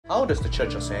How does the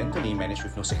Church of St. Anthony manage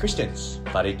with no sacristans?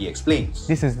 Father D explains.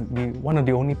 This is one of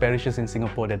the only parishes in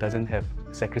Singapore that doesn't have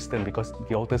sacristan because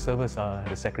the altar servers are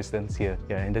the sacristans here.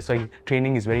 Yeah, and that's why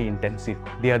training is very intensive.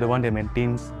 They are the one that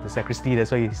maintains the sacristy.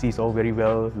 That's why you see it's all very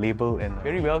well labelled and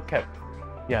very well kept.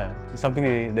 Yeah, it's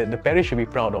something that the parish should be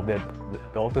proud of, that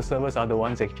the altar servers are the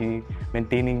ones actually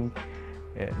maintaining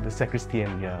the sacristy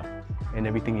and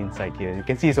everything inside here. You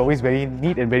can see it's always very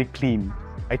neat and very clean.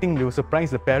 I think they will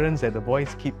surprise the parents that the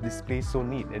boys keep this place so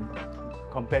neat and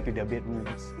compared to their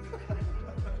bedrooms.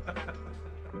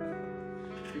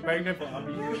 Very good for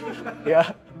Abby.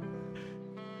 Yeah.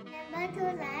 Remember to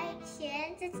like, share,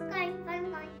 and subscribe for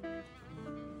more.